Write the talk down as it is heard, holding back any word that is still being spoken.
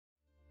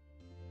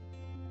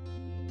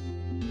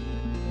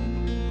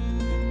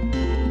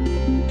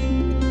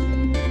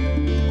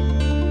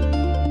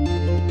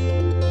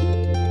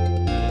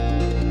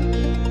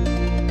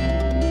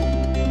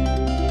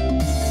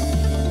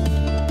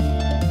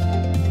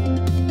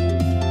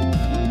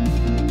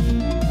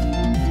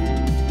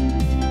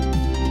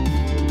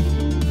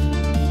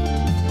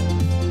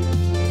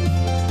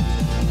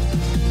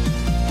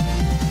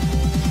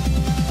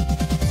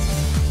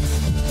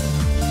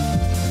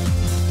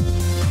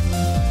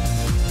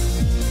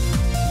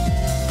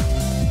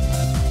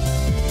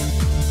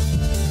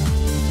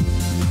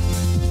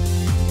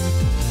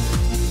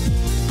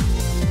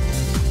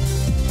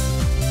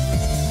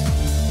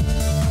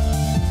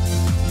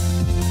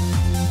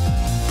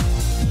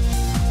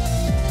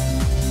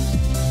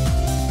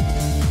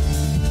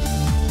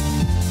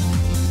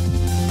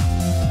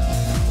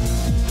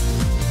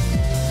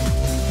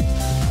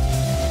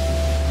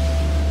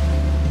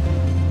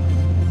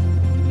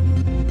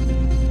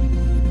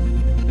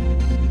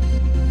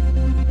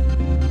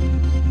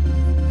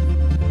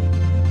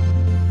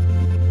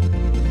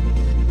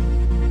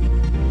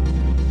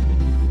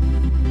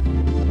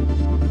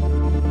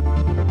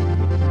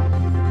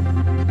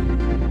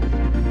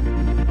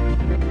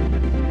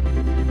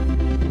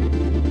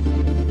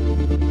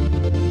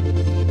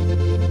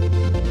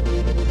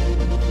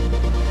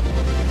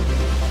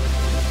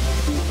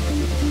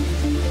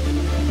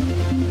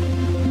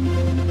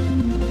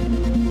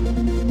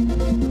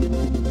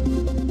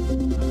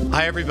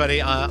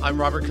everybody. I'm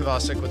Robert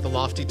Kovacic with the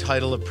lofty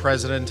title of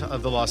President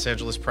of the Los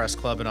Angeles Press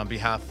Club, and on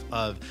behalf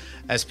of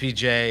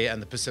SPJ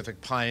and the Pacific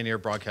Pioneer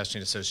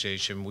Broadcasting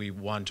Association, we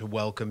want to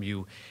welcome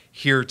you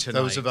here tonight.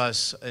 Those of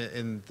us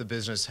in the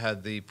business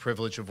had the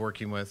privilege of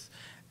working with,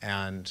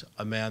 and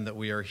a man that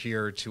we are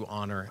here to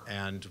honor,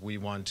 and we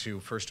want to,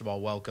 first of all,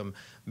 welcome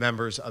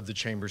members of the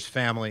Chamber's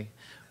family.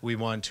 We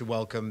want to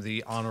welcome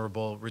the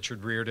Honorable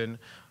Richard Riordan,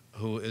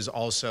 who is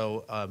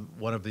also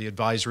one of the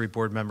advisory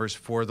board members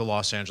for the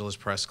Los Angeles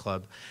Press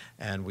Club.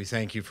 And we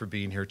thank you for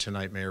being here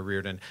tonight, Mayor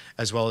Riordan,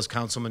 as well as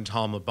Councilman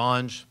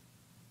LaBonge,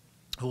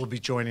 who will be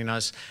joining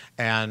us,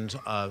 and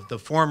the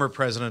former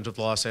president of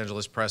the Los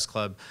Angeles Press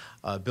Club,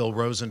 Bill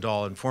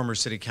Rosendahl, and former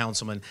city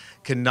councilman,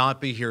 cannot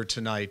be here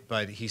tonight,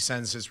 but he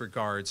sends his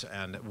regards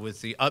and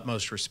with the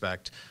utmost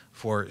respect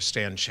for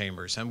Stan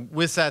Chambers. And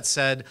with that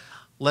said,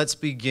 let's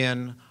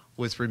begin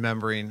with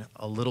remembering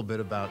a little bit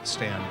about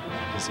Stan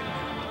and his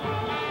impact.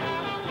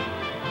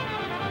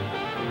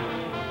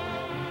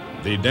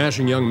 The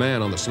dashing young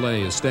man on the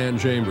sleigh is Stan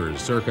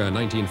Chambers, circa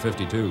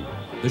 1952.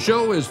 The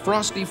show is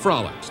Frosty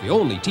Frolics, the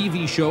only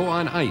TV show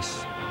on ice.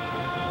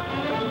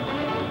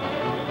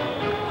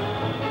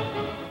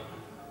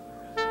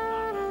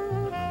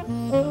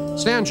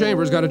 Stan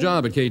Chambers got a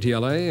job at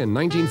KTLA in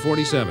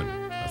 1947,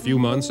 a few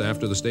months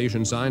after the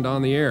station signed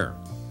on the air.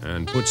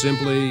 And put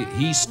simply,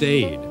 he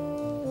stayed.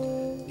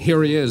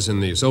 Here he is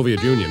in the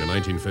Soviet Union in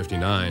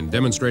 1959,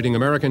 demonstrating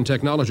American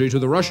technology to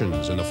the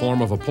Russians in the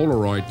form of a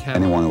Polaroid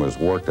camera. Anyone who has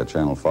worked at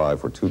Channel 5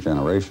 for 2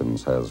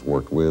 generations has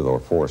worked with or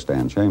for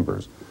Stan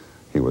Chambers.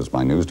 He was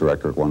my news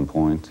director at one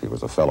point. He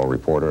was a fellow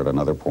reporter at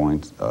another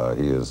point.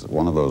 He is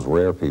one of those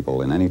rare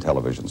people in any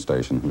television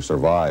station who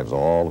survives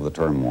all of the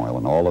turmoil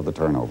and all of the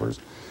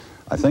turnovers.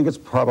 I think it's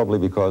probably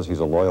because he's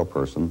a loyal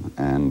person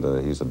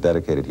and he's a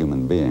dedicated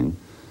human being.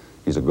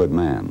 He's a good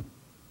man.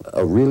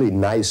 A really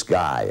nice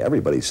guy.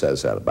 Everybody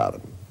says that about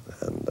him.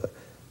 And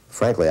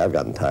frankly, I've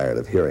gotten tired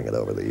of hearing it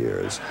over the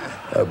years.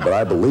 But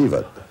I believe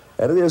it.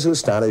 And it is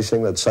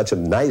astonishing that such a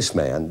nice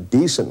man,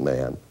 decent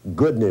man,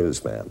 good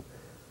newsman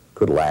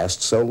could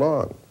last so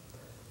long.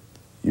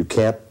 You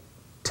can't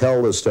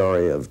tell the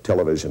story of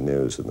television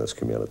news in this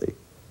community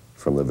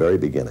from the very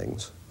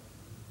beginnings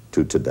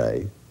to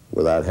today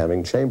without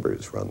having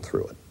Chambers run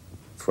through it,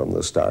 from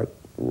the start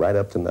right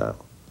up to now.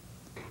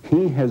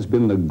 He has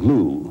been the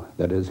glue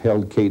that has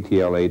held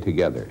KTLA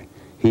together.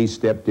 He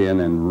stepped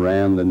in and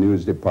ran the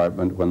news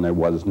department when there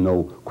was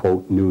no,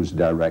 quote, news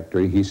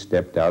director. He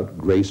stepped out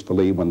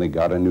gracefully when they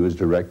got a news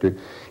director.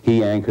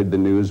 He anchored the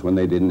news when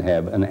they didn't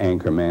have an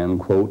anchorman,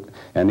 quote,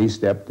 and he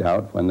stepped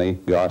out when they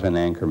got an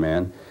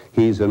anchorman.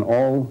 He's an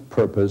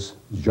all-purpose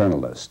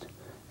journalist,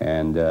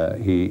 and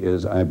he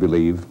is, I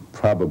believe,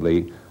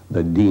 probably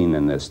the dean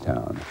in this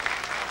town.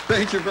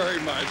 Thank you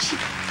very much.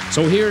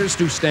 So here's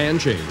to Stan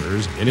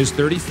Chambers in his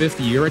 35th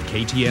year at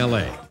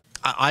KTLA.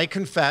 I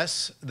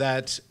confess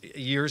that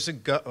years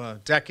ago,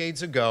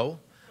 decades ago,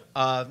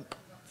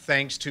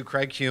 thanks to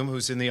Craig Hume,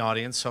 who's in the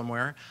audience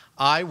somewhere,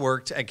 I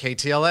worked at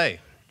KTLA.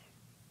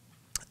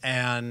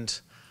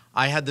 And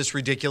I had this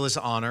ridiculous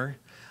honor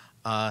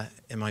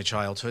in my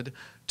childhood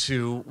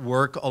to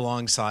work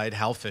alongside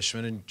Hal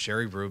Fishman and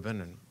Jerry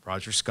Rubin and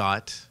Roger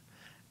Scott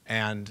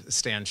and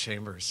Stan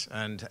Chambers.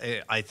 And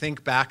I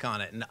think back on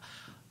it, and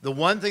the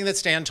one thing that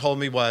Stan told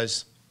me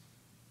was,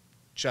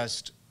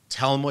 just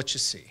tell him what you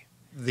see.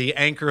 The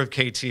anchor of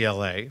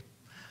KTLA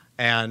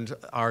and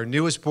our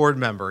newest board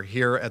member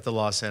here at the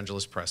Los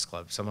Angeles Press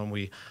Club, someone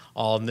we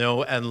all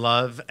know and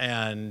love,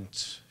 and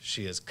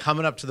she is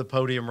coming up to the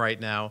podium right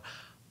now,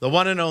 the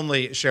one and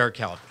only Cher.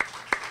 The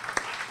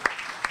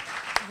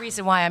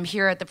reason why I'm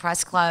here at the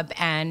press club,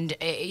 and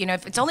you know,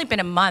 it's only been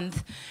a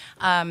month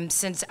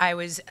since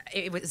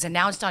it was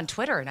announced on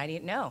Twitter, and I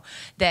didn't know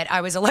that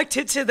I was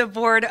elected to the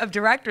board of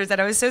directors, that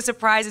I was so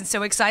surprised and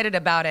so excited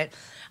about it,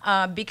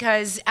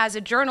 because as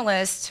a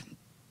journalist,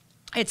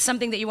 it's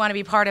something that you want to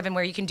be part of, and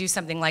where you can do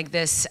something like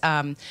this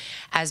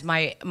as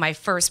my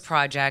first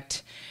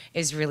project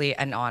is really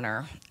an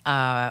honor.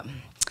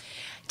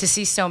 To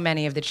see so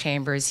many of the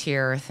Chambers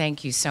here,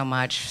 thank you so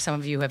much. Some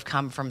of you have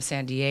come from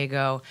San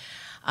Diego,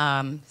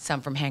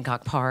 some from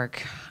Hancock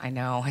Park. I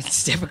know,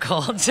 it's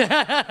difficult.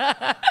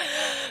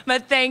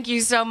 But thank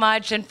you so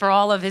much, and for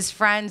all of his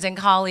friends and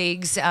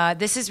colleagues.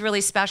 This is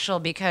really special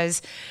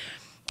because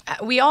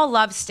we all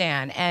love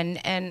Stan,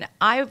 and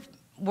I've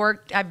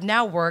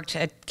now worked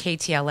at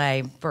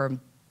KTLA for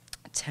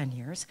 10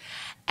 years,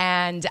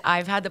 and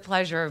I've had the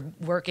pleasure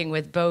of working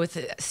with both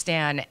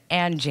Stan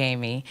and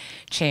Jaime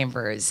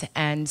Chambers,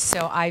 and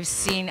so I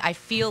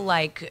feel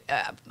like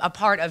a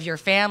part of your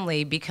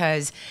family,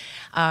 because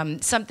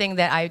something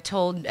that I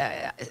told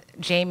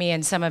Jaime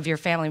and some of your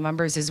family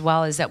members as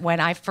well is that when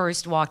I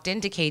first walked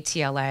into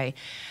KTLA,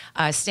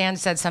 Stan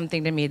said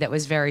something to me that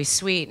was very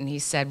sweet, and he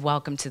said,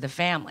 "Welcome to the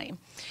family,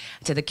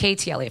 to the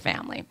KTLA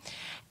family."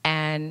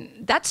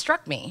 And that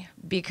struck me,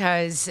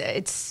 because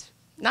it's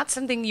not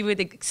something you would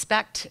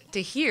expect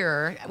to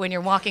hear when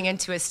you're walking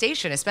into a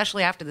station,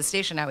 especially after the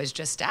station I was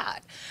just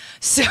at.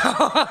 So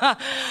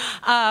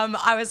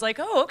I was like,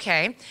 oh,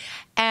 okay.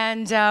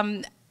 And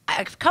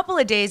a couple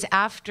of days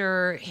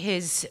after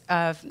his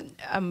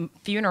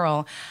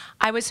funeral,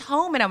 I was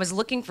home and I was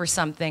looking for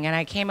something, and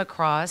I came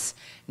across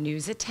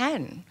News at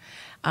 10.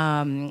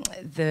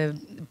 The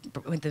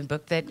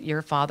book that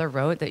your father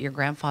wrote, that your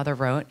grandfather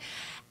wrote.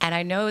 And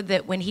I know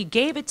that when he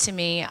gave it to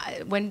me,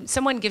 when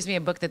someone gives me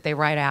a book that they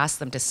write, I ask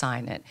them to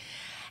sign it.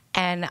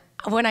 And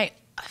when I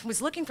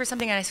was looking for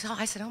something, and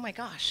I said, oh my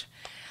gosh,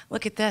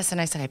 look at this. And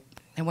I said,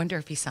 I wonder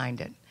if he signed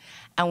it.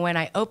 And when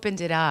I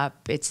opened it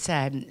up, it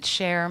said,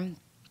 Cher,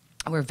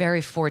 we're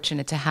very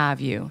fortunate to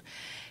have you.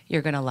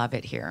 You're going to love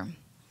it here.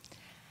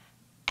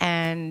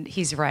 And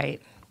he's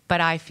right.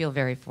 But I feel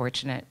very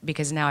fortunate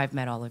because now I've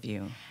met all of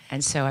you.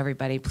 And so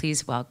everybody,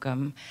 please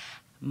welcome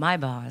my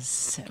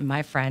boss,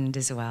 my friend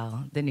as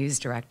well, the news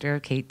director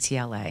of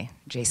KTLA,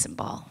 Jason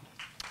Ball.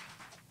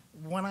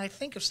 When I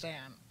think of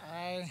Stan,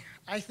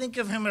 I think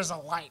of him as a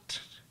light.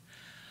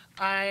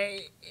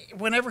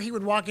 Whenever he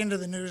would walk into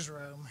the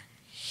newsroom,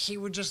 he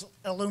would just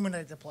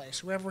illuminate the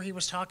place. Whoever he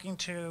was talking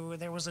to,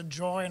 there was a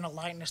joy and a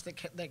lightness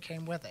that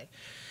came with it.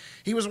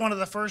 He was one of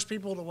the first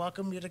people to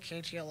welcome me to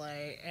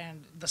KTLA,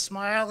 and the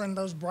smile in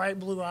those bright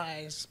blue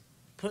eyes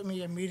put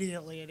me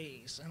immediately at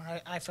ease, and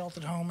I felt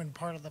at home and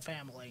part of the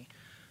family.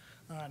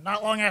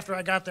 Not long after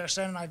I got there,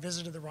 Stan and I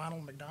visited the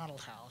Ronald McDonald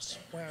House,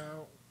 where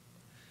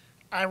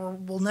I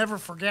will never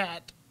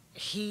forget,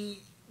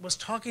 he was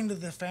talking to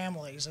the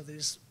families of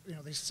these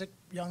sick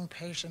young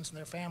patients and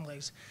their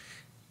families,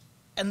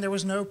 and there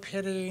was no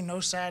pity, no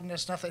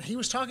sadness, nothing. He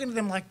was talking to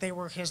them like they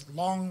were his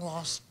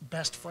long-lost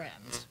best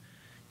friends,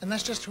 and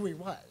that's just who he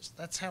was.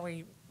 That's how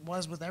he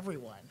was with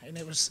everyone, and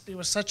it was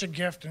such a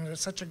gift, and it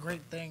was such a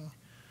great thing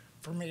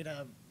for me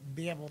to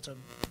be able to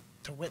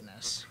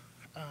witness.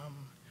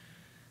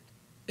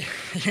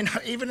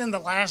 Even in the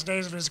last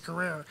days of his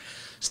career,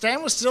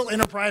 Stan was still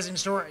enterprising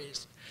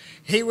stories.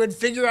 He would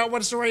figure out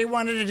what story he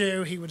wanted to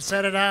do. He would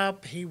set it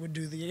up. He would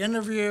do the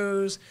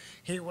interviews.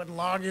 He would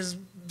log his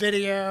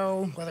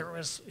video, whether it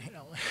was,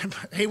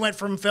 he went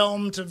from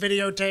film to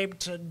videotape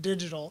to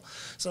digital.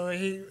 So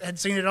he had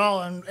seen it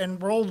all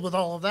and rolled with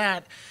all of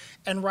that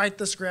and write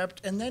the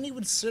script. And then he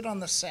would sit on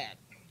the set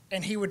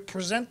and he would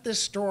present this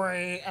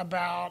story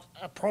about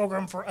a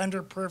program for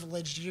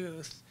underprivileged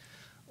youth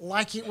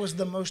like it was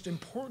the most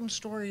important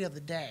story of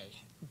the day.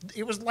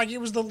 It was like it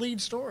was the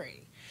lead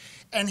story.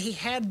 And he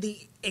had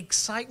the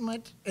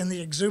excitement and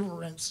the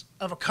exuberance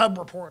of a cub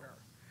reporter.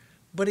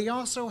 But he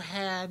also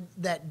had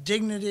that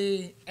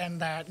dignity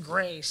and that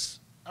grace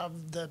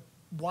of the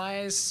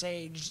wise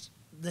sage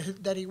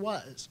that he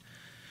was.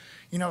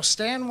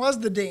 Stan was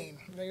the dean.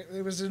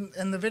 It was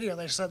in the video,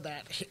 they said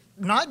that.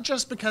 Not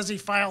just because he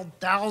filed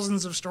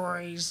thousands of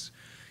stories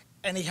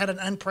and he had an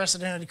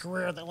unprecedented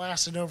career that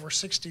lasted over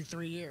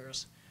 63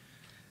 years.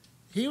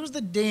 He was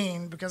the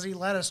dean because he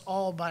led us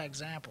all by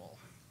example.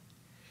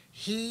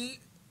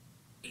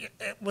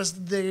 It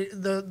was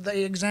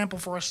the example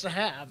for us to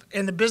have.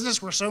 In the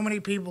business where so many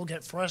people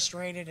get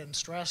frustrated and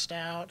stressed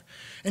out,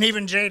 and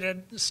even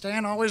jaded,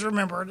 Stan always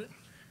remembered,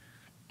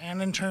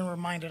 and in turn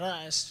reminded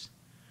us,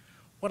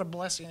 what a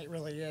blessing it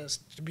really is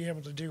to be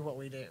able to do what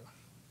we do.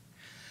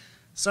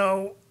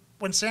 So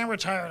when Stan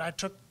retired, I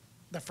took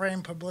the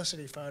framed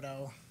publicity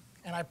photo,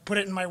 and I put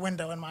it in my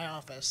window in my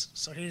office.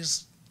 So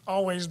he's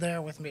always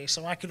there with me,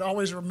 so I could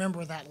always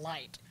remember that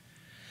light.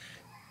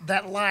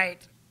 That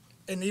light,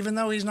 and even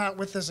though he's not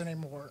with us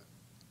anymore,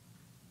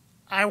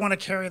 I want to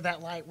carry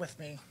that light with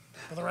me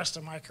for the rest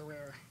of my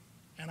career.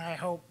 And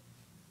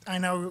I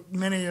know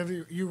many of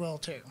you will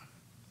too.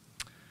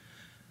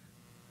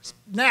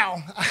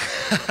 Now,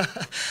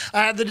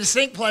 I have the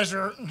distinct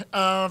pleasure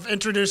of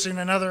introducing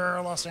another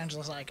Los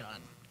Angeles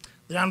icon,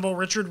 the Honorable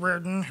Richard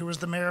Riordan, who was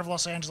the mayor of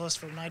Los Angeles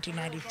from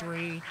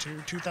 1993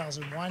 to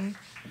 2001.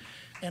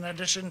 In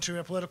addition to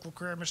a political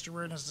career, Mr.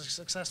 Riordan is a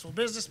successful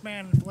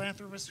businessman and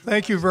philanthropist.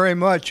 Thank you very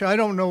much. I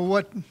don't know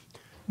what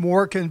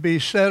more can be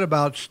said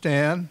about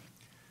Stan.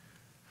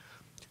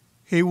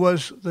 He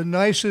was the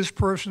nicest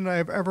person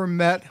I've ever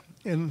met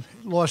in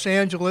Los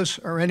Angeles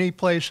or any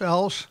place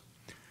else.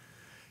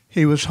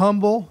 He was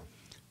humble,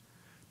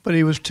 but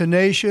he was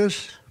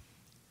tenacious.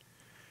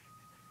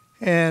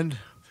 And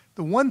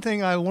the one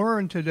thing I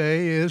learned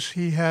today is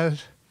he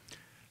has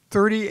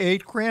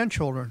 38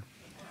 grandchildren.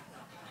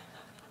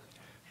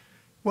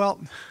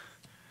 Well,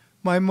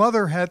 my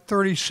mother had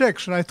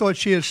 36, and I thought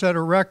she had set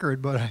a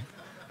record, but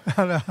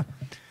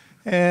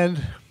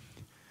and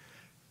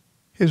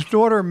his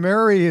daughter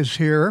Mary is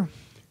here,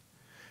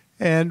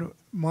 and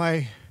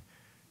my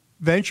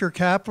venture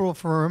capital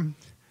firm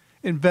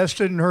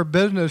invested in her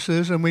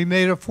businesses, and we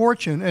made a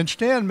fortune, and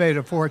Stan made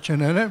a fortune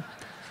in it.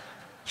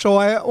 So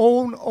I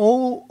owe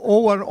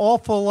an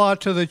awful lot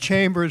to the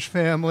Chambers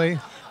family.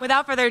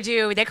 Without further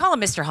ado, they call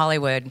him Mr.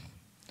 Hollywood.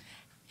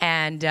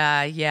 And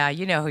yeah,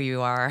 you know who you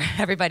are.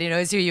 Everybody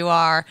knows who you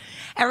are.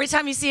 Every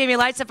time you see him, he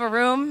lights up a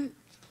room.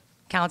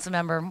 Council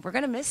member, we're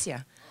going to miss you.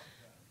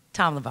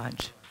 Tom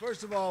LaBonge.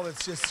 First of all,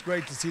 it's just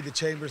great to see the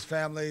Chambers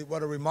family.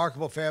 What a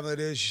remarkable family it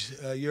is.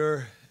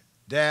 Your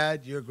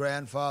dad, your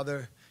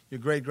grandfather, your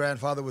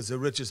great-grandfather was the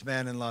richest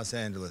man in Los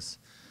Angeles.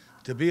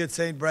 To be at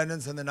St.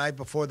 Brendan's on the night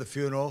before the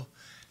funeral,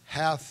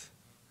 half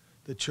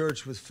the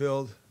church was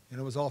filled, and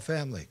it was all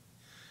family.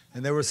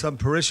 And there were some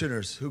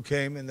parishioners who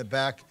came in the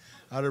back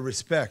out of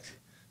respect.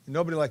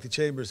 Nobody liked the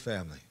Chambers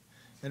family.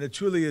 And it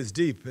truly is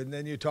deep. And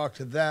then you talk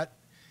to that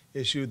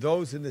issue,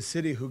 those in the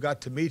city who got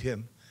to meet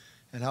him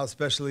and how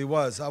special he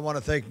was. I want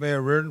to thank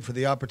Mayor Riordan for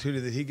the opportunity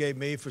that he gave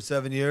me for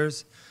 7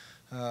 years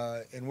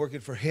in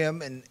working for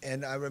him.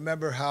 And I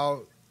remember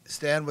how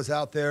Stan was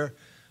out there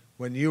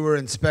when you were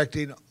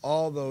inspecting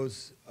all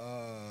those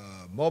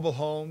mobile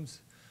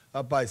homes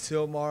up by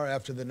Sylmar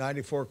after the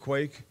 '94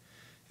 quake.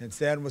 And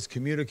Stan was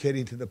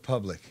communicating to the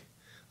public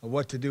of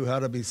what to do, how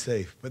to be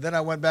safe. But then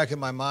I went back in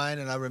my mind,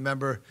 and I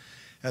remember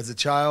as a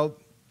child,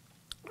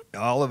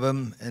 all of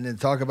them, and then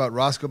talk about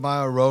Roscoe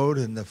Mile Road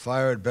and the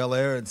fire at Bel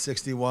Air in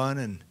 '61.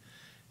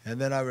 And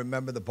then I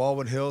remember the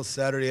Baldwin Hills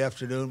Saturday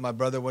afternoon. My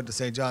brother went to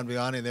St. John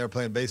Vianney, and they were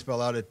playing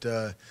baseball out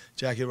at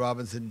Jackie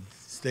Robinson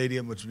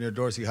Stadium, which was near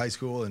Dorsey High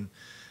School. And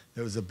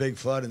there was a big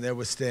flood, and there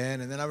was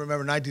Stan. And then I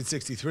remember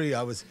 1963,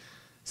 I was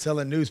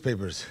selling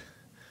newspapers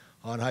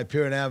on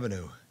Hyperion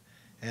Avenue.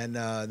 And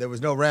there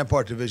was no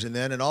Rampart Division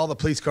then, and all the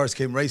police cars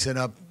came racing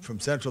up from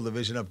Central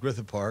Division up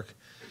Griffith Park,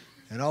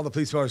 and all the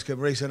police cars came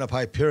racing up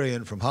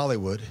Hyperion from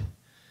Hollywood.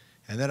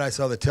 And then I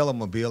saw the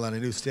telemobile, and I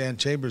knew Stan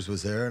Chambers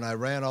was there, and I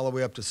ran all the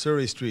way up to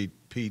Surrey Street,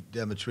 Pete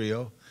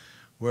Demetrio,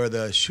 where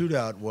the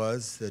shootout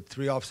was, that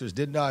 3 officers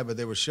didn't die, but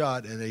they were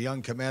shot, and a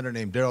young commander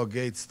named Daryl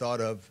Gates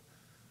thought of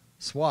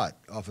SWAT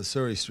off of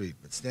Surrey Street,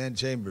 but Stan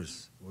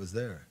Chambers was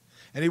there.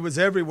 And he was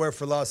everywhere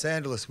for Los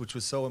Angeles, which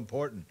was so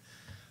important.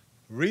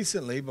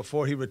 Recently,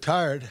 before he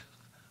retired,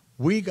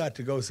 we got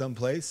to go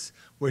someplace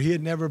where he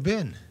had never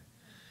been.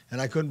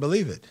 And I couldn't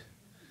believe it,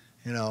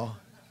 you know.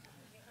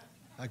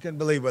 I couldn't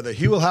believe whether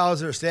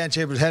Huelhauser or Stan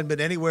Chambers hadn't been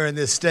anywhere in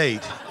this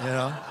state, you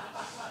know.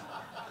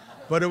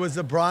 But it was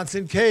the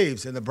Bronson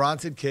Caves, and the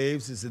Bronson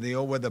Caves is in the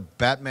old where the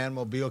Batman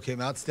mobile came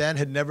out. Stan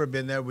had never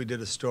been there. We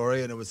did a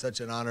story, and it was such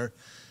an honor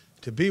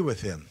to be with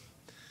him.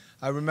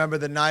 I remember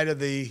the night of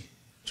the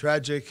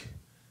tragic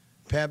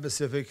Pan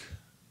Pacific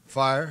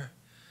fire.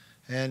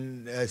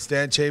 And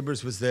Stan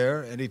Chambers was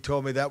there, and he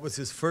told me that was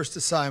his first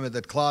assignment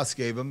that Klaus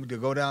gave him, to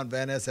go down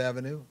Van Ness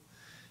Avenue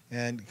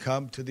and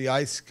come to the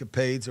ice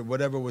capades or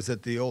whatever was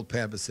at the old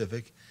Pan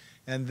Pacific.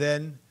 And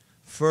then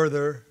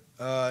further,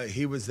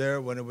 he was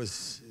there when it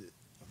was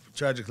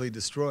tragically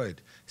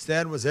destroyed.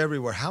 Stan was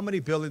everywhere. How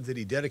many buildings did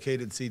he dedicate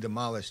and see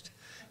demolished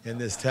in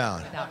this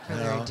town? Without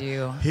further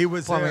ado, he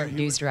was former there.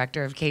 news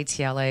director of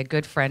KTLA, a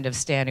good friend of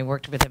Stan, who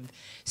worked with him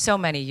so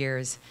many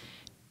years,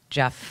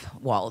 Jeff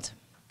Wald.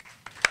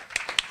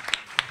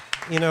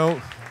 You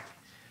know,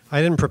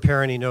 I didn't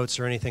prepare any notes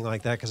or anything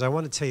like that because I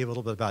want to tell you a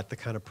little bit about the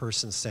kind of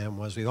person Stan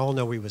was. We all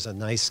know he was a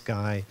nice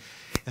guy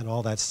and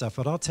all that stuff,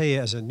 but I'll tell you,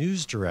 as a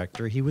news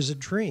director, he was a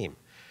dream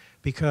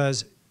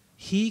because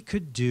he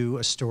could do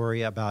a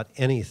story about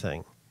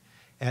anything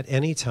at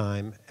any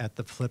time at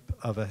the flip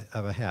of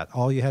a hat.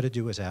 All you had to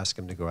do was ask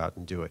him to go out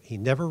and do it. He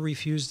never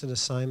refused an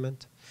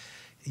assignment.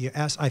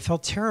 I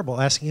felt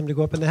terrible asking him to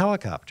go up in the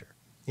helicopter,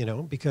 you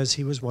know, because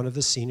he was one of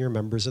the senior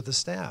members of the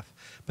staff.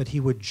 But he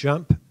would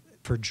jump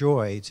for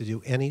joy to do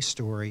any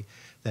story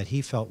that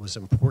he felt was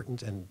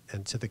important and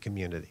to the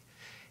community.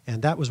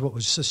 And that was what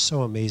was just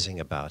so amazing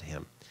about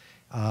him.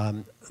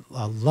 A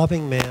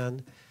loving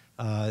man.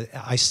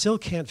 I still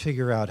can't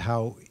figure out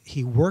how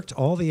he worked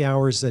all the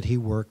hours that he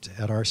worked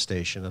at our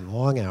station, and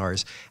long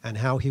hours, and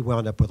how he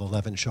wound up with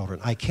 11 children.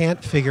 I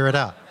can't figure it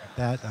out.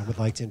 That I would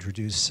like to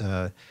introduce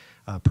a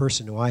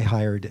person who I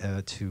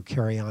hired to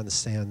carry on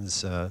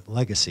Stan's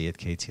legacy at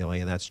KTLA,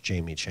 and that's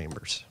Jaime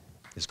Chambers,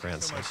 his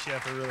grandson. Thanks so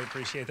much, Jeff. I really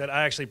appreciate that.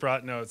 I actually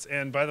brought notes.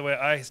 And by the way,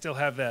 I still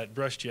have that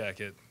brush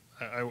jacket.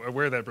 I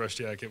wear that brush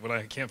jacket when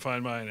I can't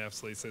find mine.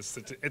 Absolutely,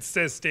 it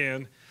says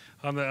Stan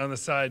on the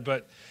side.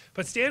 But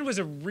Stan was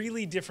a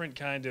really different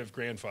kind of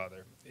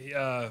grandfather.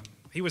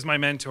 He was my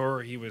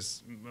mentor. He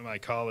was my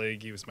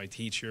colleague. He was my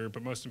teacher.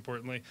 But most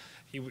importantly,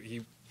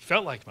 he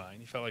felt like mine.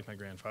 He felt like my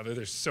grandfather.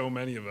 There's so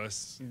many of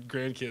us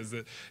grandkids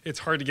that it's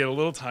hard to get a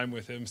little time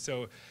with him.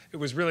 So it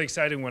was really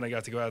exciting when I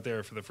got to go out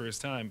there for the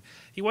first time.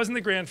 He wasn't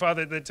the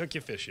grandfather that took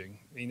you fishing.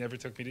 He never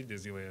took me to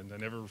Disneyland. I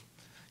never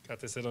got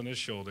to sit on his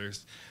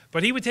shoulders.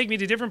 But he would take me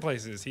to different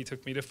places. He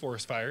took me to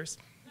forest fires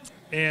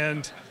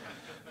and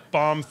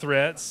bomb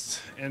threats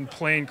and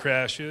plane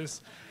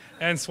crashes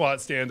and SWAT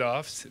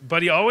standoffs.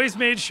 But he always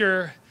made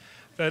sure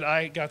that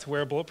I got to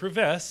wear a bulletproof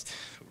vest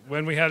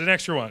when we had an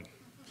extra one.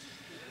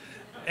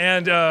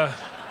 And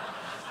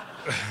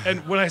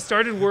when I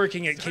started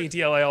working at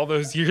KTLA all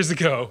those years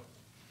ago,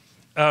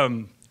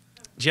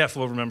 Jeff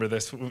will remember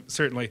this,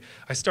 certainly.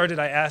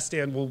 I asked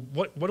Stan, well,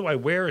 what do I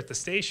wear at the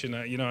station?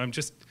 I'm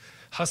just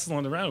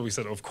hustling around. We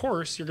said, of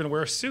course, you're going to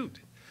wear a suit.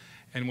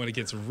 And when it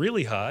gets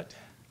really hot,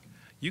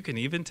 you can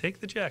even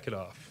take the jacket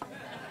off.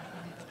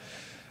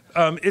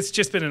 It's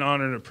just been an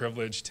honor and a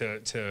privilege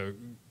to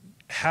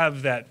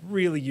have that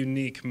really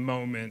unique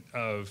moment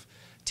of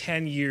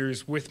 10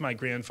 years with my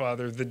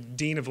grandfather, the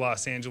Dean of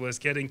Los Angeles,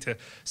 getting to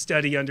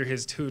study under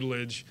his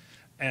tutelage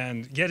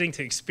and getting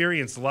to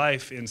experience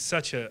life in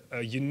such a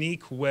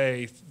unique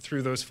way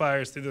through those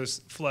fires, through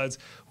those floods.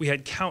 We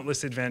had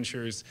countless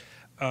adventures.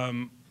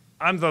 I'm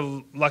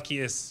the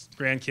luckiest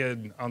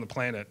grandkid on the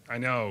planet, I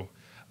know.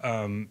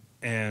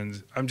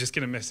 And I'm just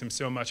gonna miss him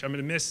so much. I'm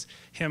gonna miss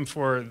him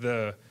for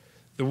the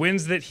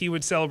wins that he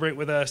would celebrate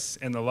with us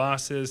and the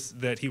losses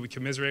that he would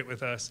commiserate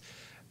with us.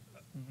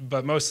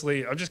 But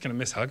mostly, I'm just gonna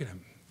miss hugging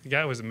him. The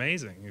guy was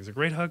amazing. He was a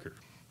great hugger.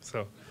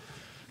 So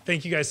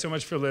thank you guys so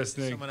much for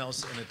listening. Someone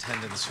else in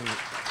attendance who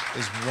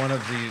is one of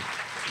the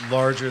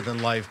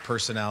larger-than-life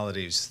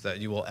personalities that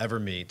you will ever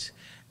meet,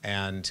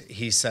 and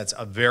he sets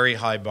a very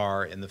high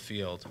bar in the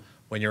field.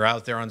 When you're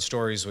out there on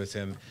stories with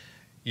him,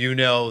 you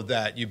know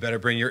that you better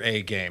bring your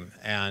A game.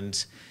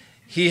 And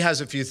he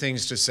has a few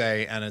things to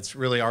say, and it's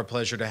really our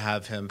pleasure to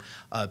have him.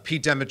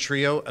 Pete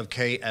Demetrio of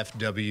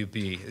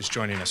KFWB is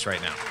joining us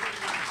right now.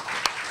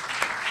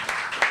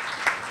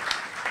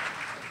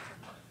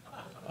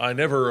 I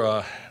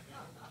never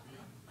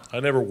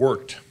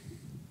worked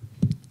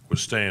with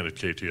Stan at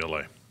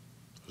KTLA. I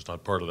was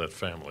not part of that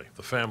family.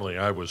 The family,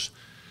 I was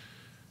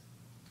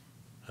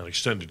an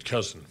extended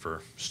cousin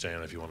for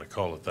Stan, if you want to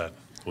call it that,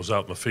 was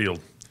out in the field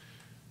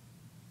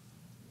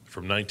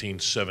from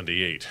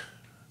 1978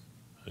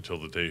 until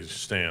the day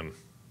Stan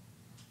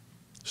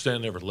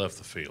never left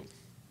the field.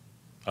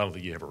 I don't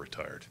think he ever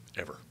retired,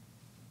 ever.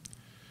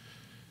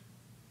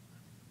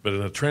 But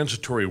in a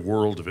transitory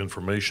world of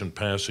information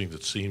passing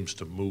that seems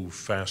to move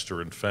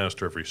faster and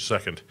faster every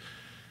second,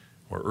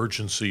 where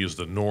urgency is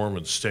the norm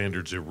and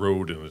standards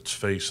erode in its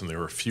face, and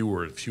there are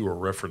fewer and fewer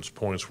reference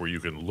points where you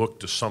can look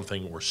to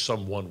something or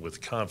someone with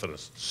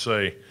confidence and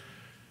say,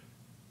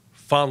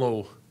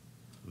 follow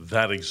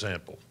that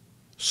example.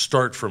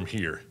 Start from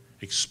here.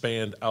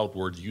 Expand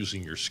outward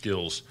using your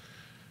skills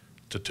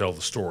to tell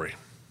the story.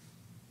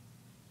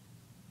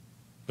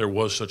 There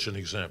was such an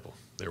example.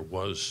 There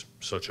was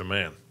such a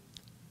man.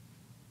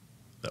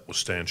 That was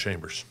Stan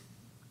Chambers.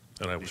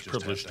 And I was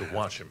privileged to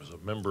watch him as a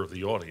member of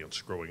the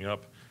audience growing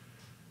up.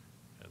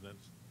 And then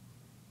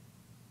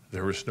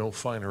there is no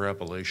finer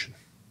appellation,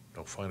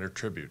 no finer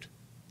tribute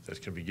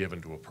that can be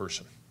given to a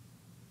person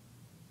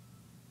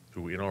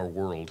who, in our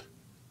world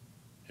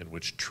in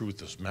which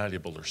truth is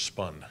malleable or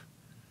spun,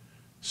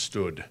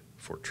 stood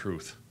for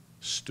truth,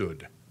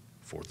 stood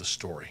for the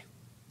story.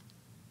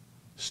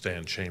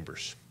 Stan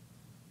Chambers,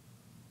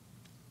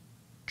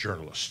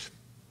 journalist.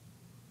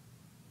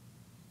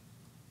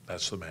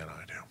 That's the man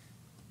I do.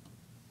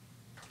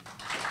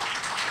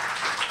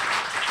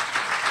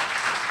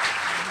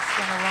 We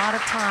spent a lot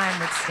of time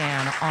with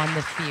Stan on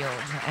the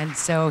field, and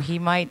so he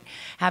might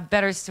have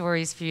better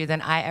stories for you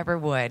than I ever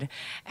would,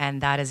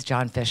 and that is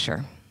John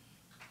Fischer.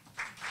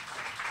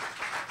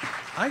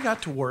 I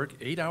got to work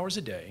 8 hours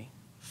a day,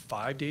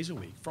 5 days a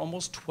week, for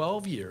almost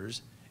 12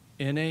 years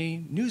in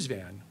a news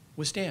van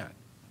with Stan,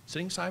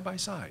 sitting side by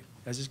side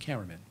as his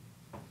cameraman.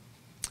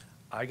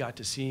 I got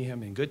to see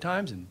him in good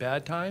times and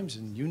bad times,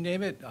 and you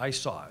name it, I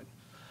saw it.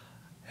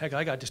 Heck,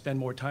 I got to spend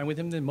more time with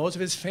him than most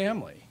of his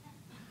family.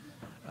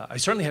 I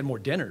certainly had more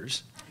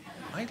dinners.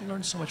 I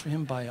learned so much from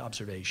him by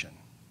observation.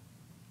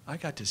 I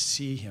got to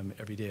see him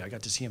every day. I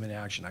got to see him in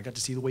action. I got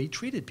to see the way he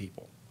treated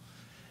people.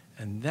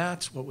 And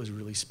that's what was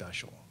really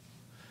special.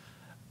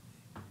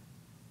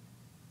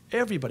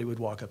 Everybody would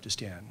walk up to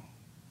Stan. And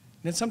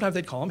then sometimes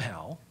they'd call him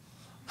Hal.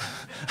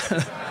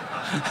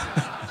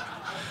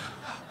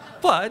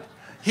 But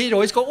he'd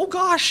always go, oh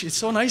gosh, it's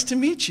so nice to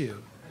meet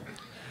you.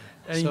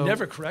 And he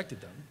never corrected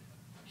them.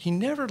 He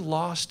never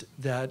lost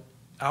that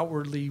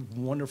outwardly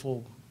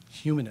wonderful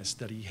humanist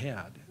that he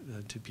had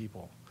to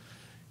people.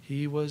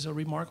 He was a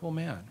remarkable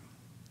man.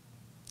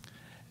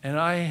 And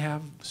I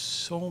have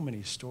so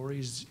many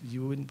stories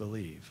you wouldn't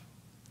believe.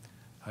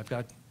 I've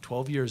got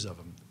 12 years of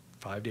them,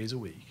 5 days a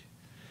week.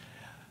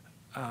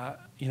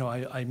 You know,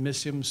 I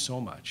miss him so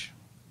much,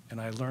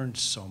 and I learned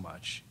so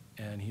much,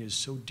 and he is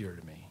so dear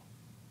to me.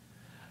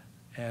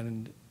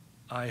 And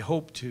I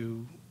hope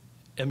to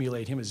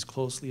emulate him as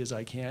closely as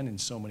I can in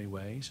so many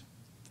ways,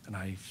 and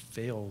I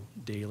fail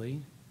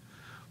daily,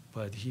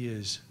 but he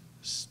is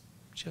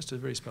just a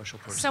very special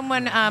person.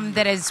 Someone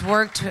that has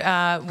worked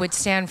with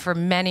Stan for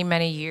many,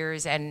 many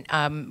years and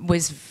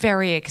was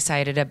very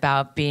excited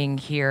about being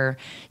here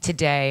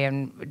today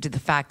and the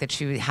fact that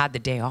she had the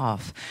day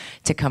off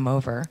to come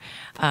over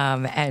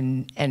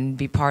and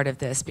be part of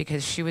this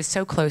because she was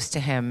so close to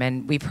him.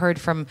 And we've heard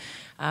from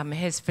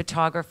his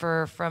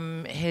photographer,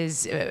 from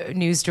his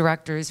news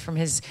directors, from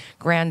his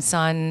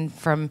grandson,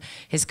 from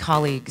his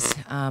colleagues,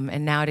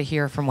 and now to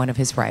hear from one of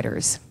his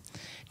writers,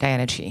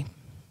 Diana Chi.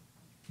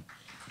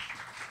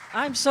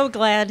 I'm so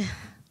glad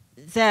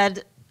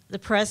that the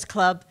press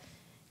club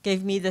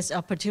gave me this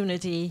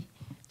opportunity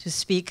to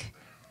speak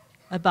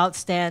about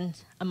Stan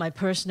and my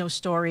personal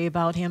story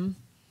about him.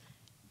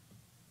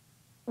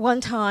 One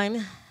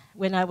time,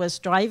 when I was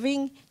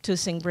driving to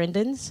St.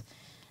 Brendan's,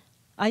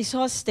 I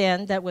saw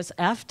Stan that was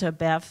after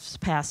Beth's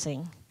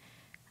passing.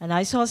 And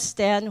I saw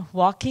Stan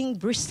walking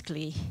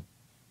briskly,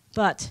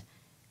 but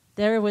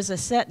there was a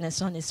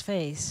sadness on his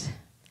face,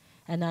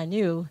 and I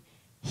knew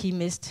he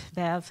missed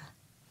Bev.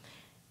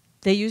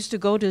 They used to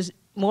go to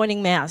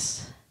morning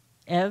mass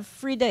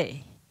every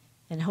day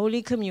and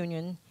Holy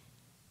Communion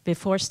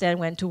before Stan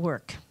went to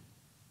work.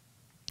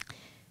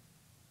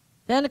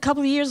 Then a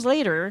couple of years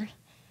later,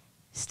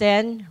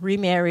 Stan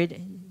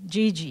remarried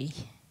Gege,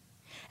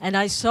 and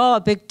I saw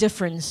a big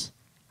difference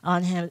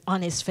on him,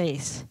 on his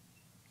face.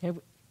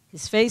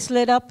 His face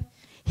lit up.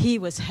 He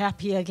was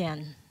happy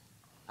again.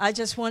 I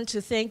just want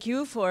to thank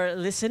you for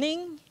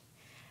listening,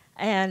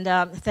 and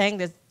thank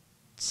the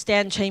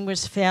Stan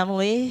Chambers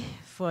family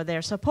for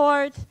their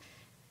support,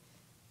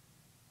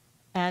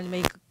 and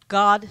may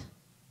God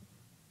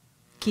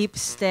keep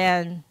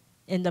Stan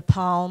in the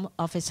palm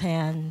of his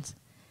hand,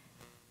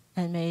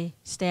 and may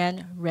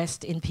Stan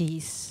rest in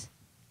peace.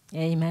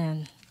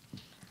 Amen.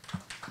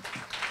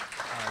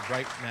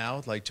 Right now,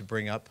 I'd like to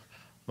bring up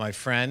my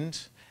friend,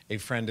 a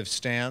friend of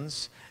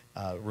Stan's,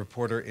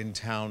 reporter in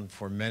town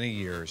for many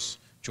years,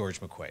 George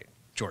McQuade.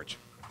 George.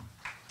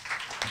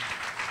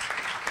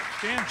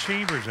 Stan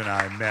Chambers and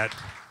I met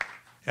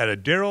at a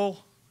Daryl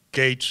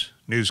Gates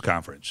news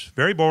conference.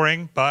 Very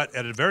boring, but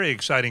at a very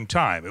exciting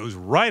time. It was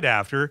right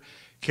after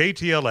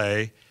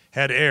KTLA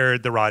had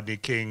aired the Rodney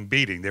King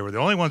beating. They were the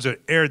only ones that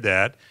aired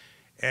that,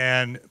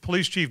 and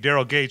Police Chief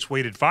Daryl Gates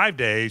waited 5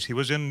 days. He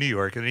was in New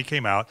York, and he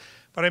came out.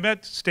 But I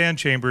met Stan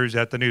Chambers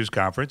at the news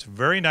conference.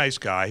 Very nice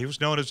guy. He was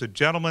known as a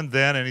gentleman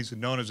then, and he's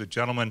known as a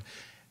gentleman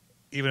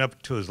even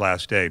up to his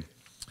last day.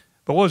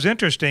 But what was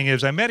interesting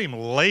is I met him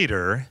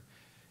later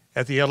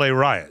at the LA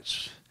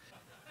riots.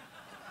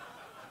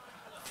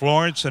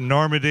 Florence and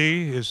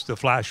Normandy is the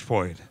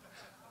flashpoint.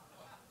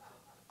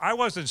 I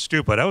wasn't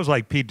stupid. I was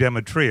like Pete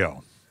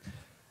Demetrio.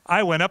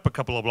 I went up a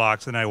couple of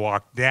blocks and I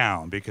walked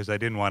down because I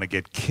didn't want to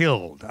get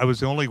killed. I was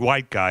the only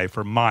white guy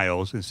for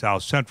miles in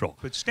South Central.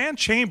 But Stan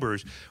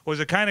Chambers was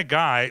the kind of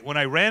guy, when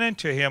I ran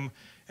into him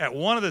at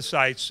one of the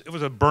sites, it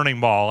was a burning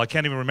mall. I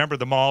can't even remember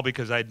the mall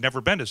because I'd never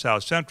been to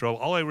South Central.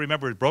 All I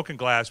remember is broken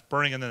glass,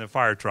 burning, and then a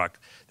fire truck.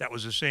 That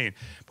was the scene.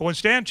 But when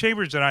Stan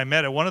Chambers and I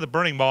met at one of the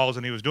burning malls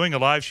and he was doing a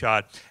live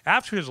shot,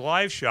 after his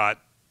live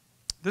shot,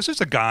 this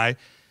is a guy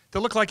that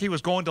looked like he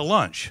was going to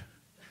lunch.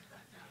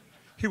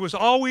 He was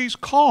always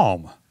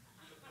calm.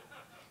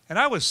 And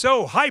I was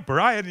so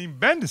hyper, I hadn't even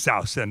been to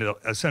South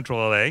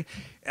Central LA.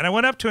 And I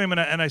went up to him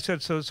and I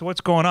said, so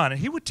what's going on? And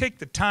he would take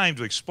the time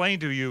to explain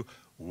to you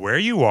where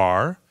you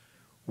are,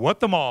 what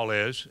the mall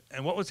is,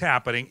 and what was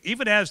happening,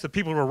 even as the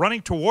people were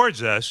running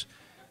towards us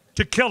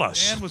to kill us.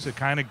 Stan was the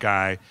kind of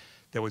guy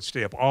that would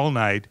stay up all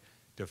night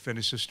to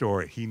finish a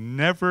story. He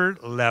never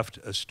left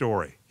a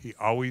story. He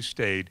always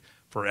stayed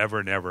forever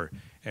and ever.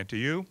 And to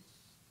you,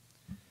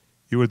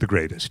 you were the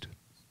greatest.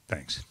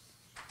 Thanks.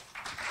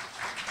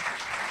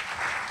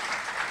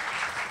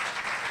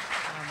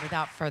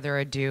 Without further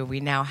ado, we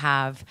now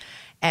have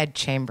Ed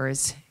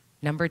Chambers,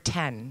 number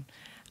 10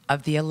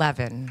 of the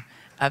 11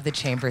 of the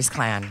Chambers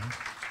clan.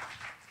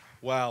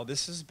 Wow,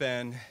 this has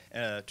been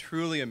a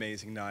truly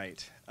amazing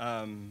night.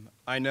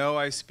 I know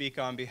I speak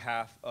on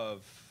behalf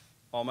of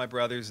all my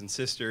brothers and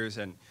sisters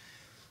and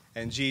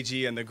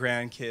Gege and the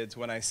grandkids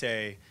when I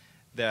say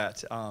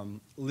that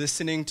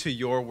listening to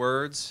your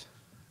words,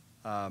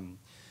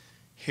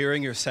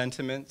 hearing your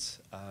sentiments,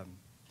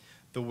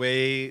 the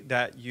way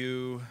that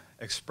you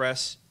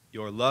express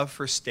your love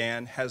for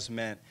Stan has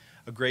meant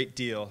a great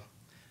deal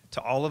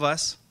to all of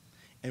us,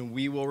 and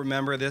we will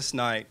remember this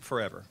night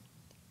forever.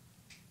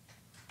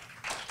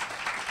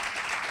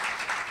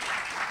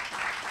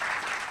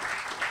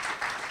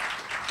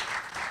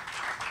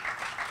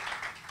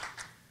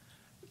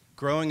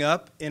 Growing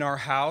up in our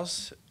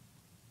house,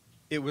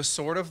 it was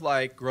sort of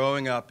like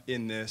growing up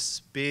in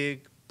this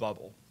big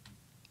bubble.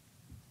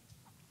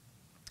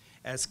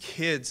 As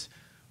kids,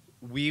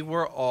 we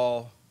were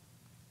all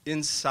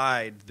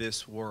inside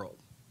this world.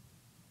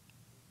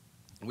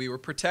 We were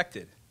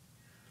protected.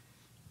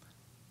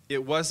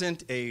 It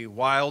wasn't a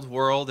wild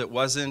world. It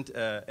wasn't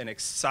an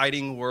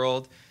exciting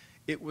world.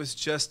 It was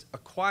just a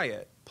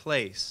quiet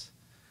place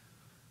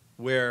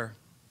where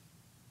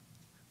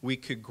we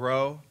could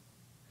grow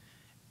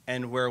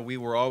and where we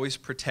were always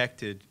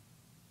protected.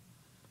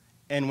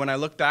 And when I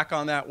look back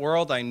on that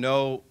world, I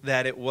know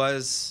that it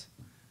was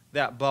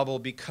that bubble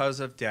because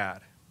of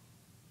Dad.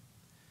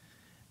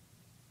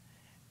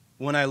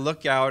 When I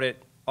look out at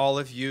all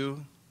of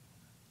you,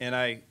 and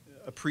I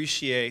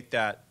appreciate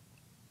that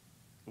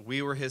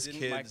we were his kids.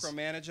 Didn't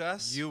micromanage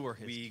us. You were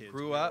his kids. We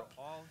grew up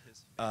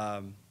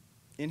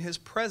in his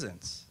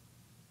presence.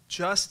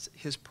 Just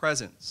his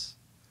presence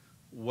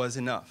was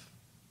enough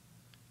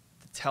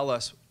to tell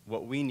us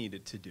what we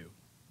needed to do.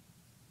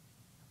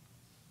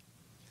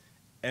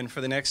 And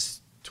for the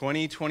next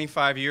 20,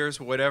 25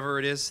 years, whatever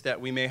it is that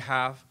we may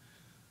have,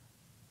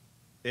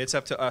 it's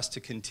up to us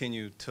to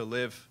continue to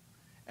live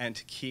and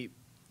to keep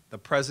the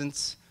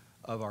presence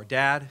of our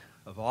dad,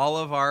 of all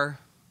of our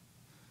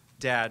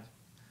dad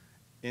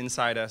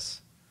inside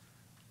us,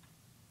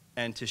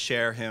 and to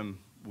share him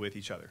with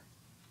each other.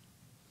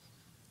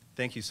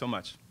 Thank you so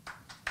much.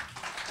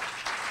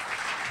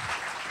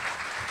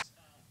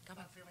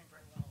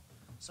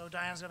 So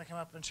Diane's going to come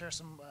up and share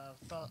some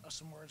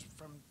words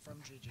from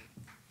Gege.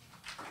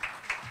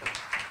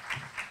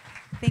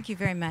 Thank you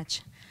very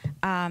much.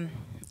 I'd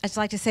just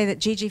like to say that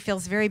Gege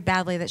feels very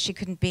badly that she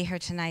couldn't be here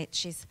tonight.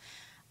 She's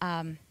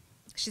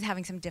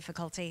having some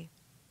difficulty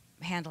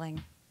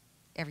handling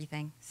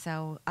everything.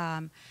 So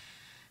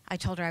I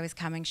told her I was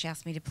coming. She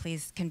asked me to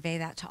please convey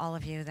that to all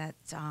of you, that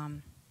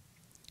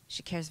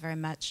she cares very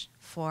much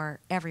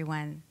for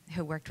everyone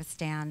who worked with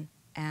Stan,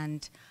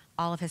 and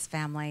all of his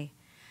family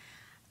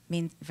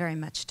means very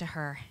much to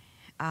her.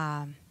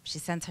 She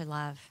sends her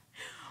love.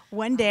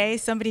 One day,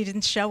 somebody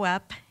didn't show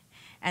up,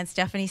 and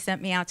Stephanie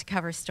sent me out to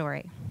cover a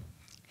story.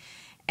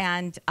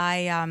 And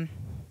I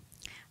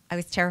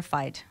was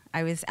terrified.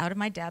 I was out of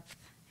my depth,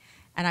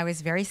 and I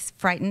was very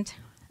frightened.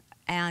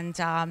 And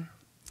there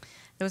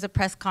was a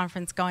press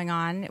conference going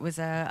on. It was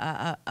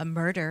a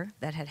murder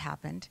that had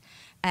happened.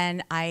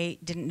 And I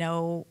didn't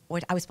know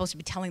what I was supposed to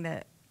be telling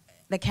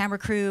the camera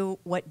crew,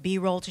 what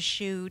B-roll to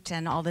shoot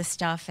and all this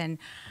stuff. And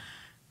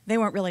they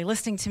weren't really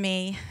listening to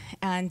me.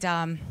 And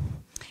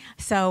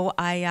so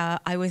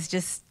I was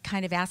just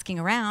kind of asking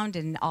around,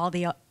 and all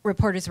the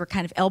reporters were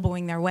kind of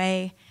elbowing their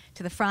way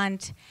to the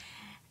front.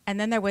 And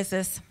then there was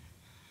this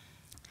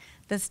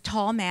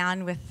tall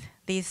man with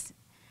these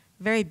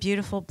very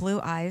beautiful blue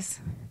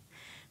eyes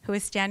who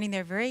was standing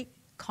there very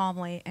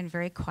calmly and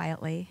very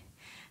quietly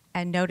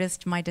and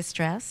noticed my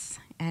distress.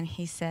 And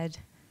he said,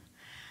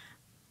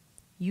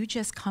 "You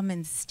just come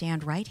and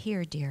stand right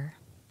here, dear."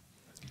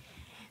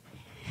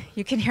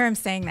 You can hear him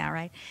saying that,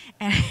 right?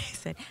 And he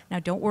said, "Now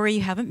don't worry,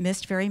 you haven't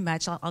missed very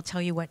much. I'll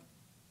tell you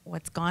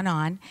what's gone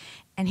on."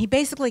 And he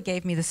basically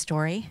gave me the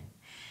story,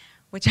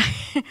 which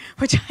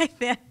I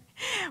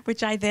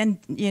then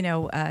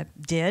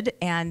did.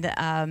 And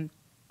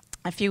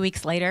a few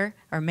weeks later,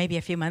 or maybe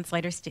a few months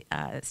later,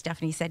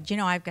 Stephanie said,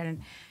 "I've got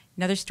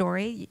another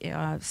story.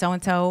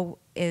 So-and-so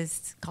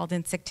is called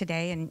in sick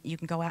today, and you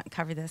can go out and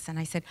cover this." And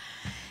I said,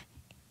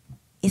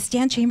 "Is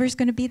Stan Chambers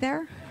going to be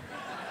there?"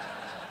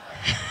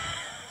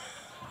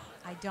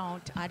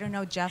 I don't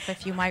know, Jeff,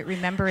 if you might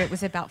remember, it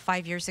was about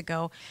 5 years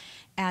ago,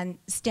 and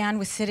Stan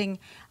was sitting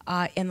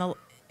in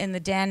the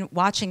den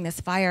watching this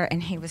fire,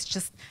 and he was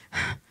just,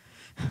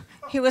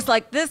 he was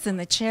like this in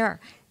the chair.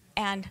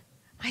 And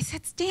I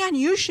said, "Stan,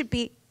 you should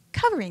be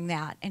covering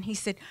that." And he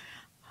said,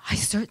 I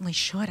certainly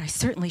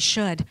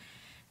should.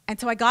 And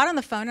so I got on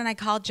the phone and I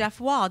called Jeff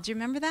Wald. Do you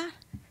remember that?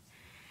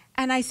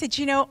 And I said,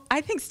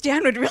 I think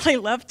Stan would really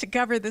love to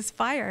cover this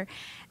fire.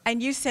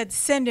 And you said,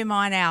 "Send him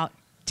on out.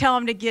 Tell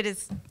him to get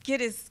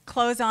his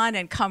clothes on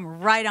and come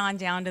right on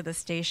down to the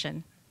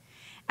station."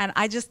 And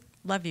I just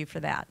love you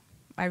for that.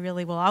 I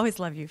really will always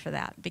love you for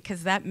that,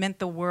 because that meant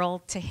the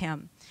world to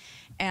him.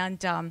 And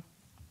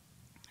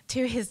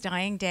to his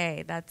dying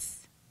day,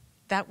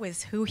 that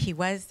was who he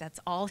was.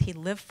 That's all he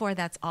lived for.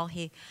 That's all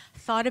he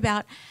thought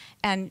about.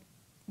 And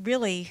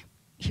really,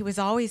 he was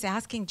always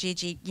asking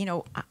Gege,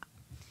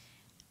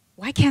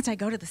 why can't I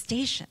go to the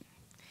station?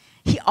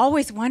 He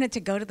always wanted to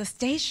go to the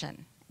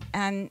station.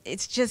 And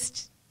it's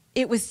just,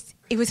 it was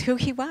who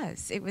he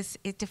was.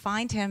 It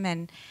defined him,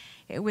 and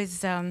it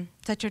was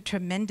such a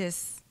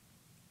tremendous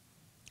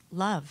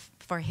love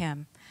for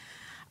him.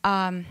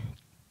 In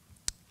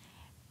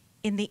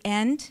the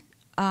end,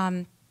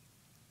 I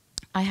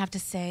have to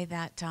say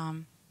that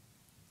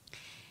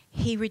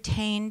he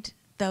retained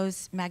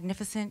those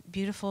magnificent,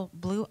 beautiful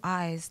blue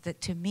eyes that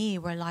to me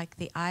were like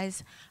the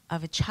eyes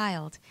of a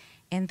child,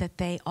 in that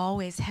they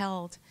always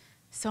held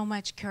so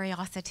much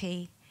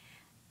curiosity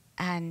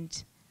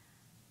and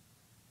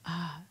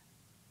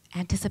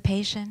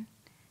anticipation,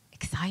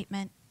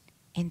 excitement,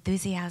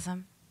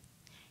 enthusiasm.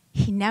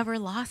 He never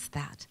lost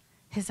that.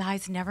 His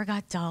eyes never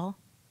got dull.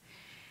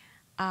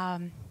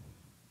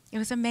 It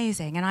was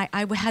amazing, and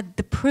I had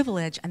the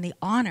privilege and the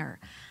honor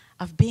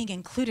of being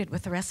included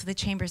with the rest of the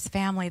Chambers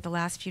family the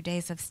last few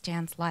days of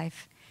Stan's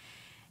life.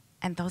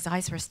 And those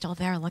eyes were still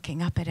there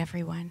looking up at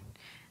everyone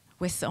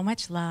with so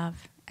much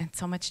love and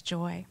so much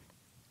joy.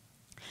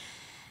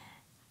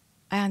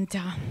 And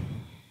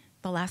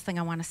the last thing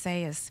I want to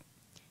say is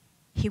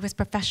he was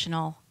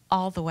professional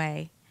all the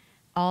way,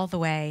 all the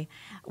way.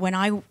 When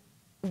I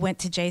went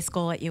to J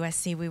school at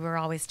USC, we were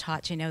always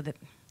taught, that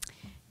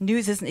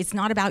news isn't, it's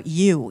not about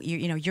you.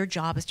 Your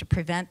job is to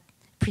present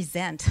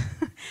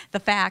the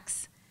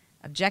facts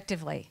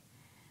objectively.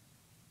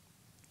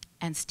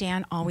 And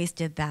Stan always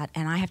did that.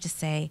 And I have to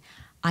say,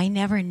 I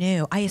never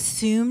knew. I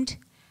assumed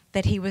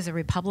that he was a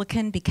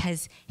Republican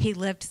because he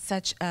lived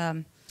such,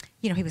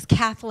 he was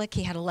Catholic,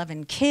 he had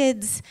 11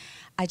 kids.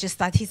 I just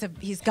thought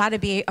he's got to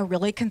be a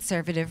really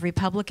conservative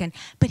Republican.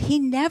 But he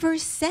never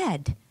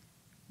said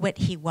what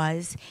he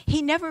was.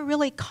 He never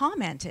really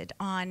commented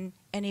on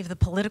any of the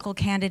political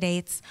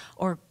candidates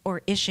or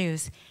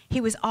issues.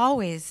 He was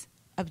always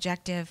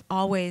objective,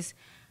 always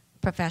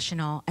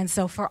professional. And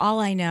so for all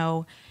I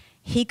know,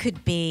 he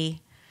could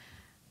be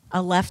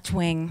a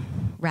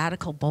left-wing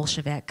radical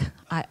Bolshevik.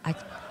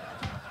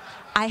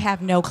 I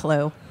have no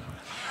clue.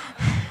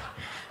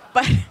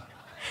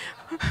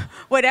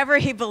 whatever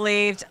he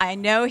believed, I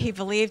know he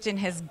believed in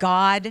his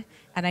God,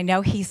 and I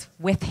know he's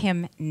with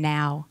him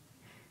now.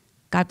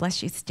 God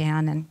bless you,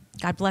 Stan, and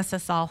God bless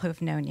us all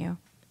who've known you.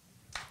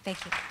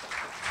 Thank you.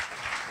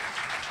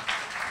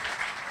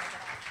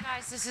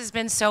 Guys, this has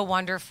been so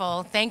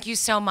wonderful. Thank you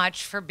so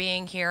much for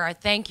being here.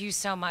 Thank you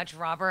so much,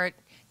 Robert.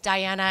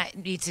 Diana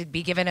needs to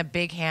be given a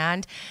big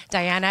hand.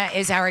 Diana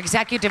is our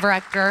executive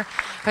director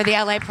for the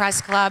LA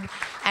Press Club,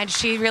 and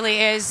she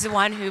really is the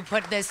one who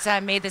put this,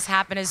 made this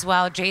happen as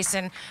well.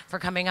 Jason, for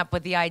coming up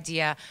with the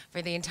idea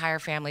for the entire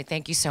family.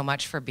 Thank you so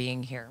much for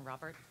being here,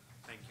 Robert.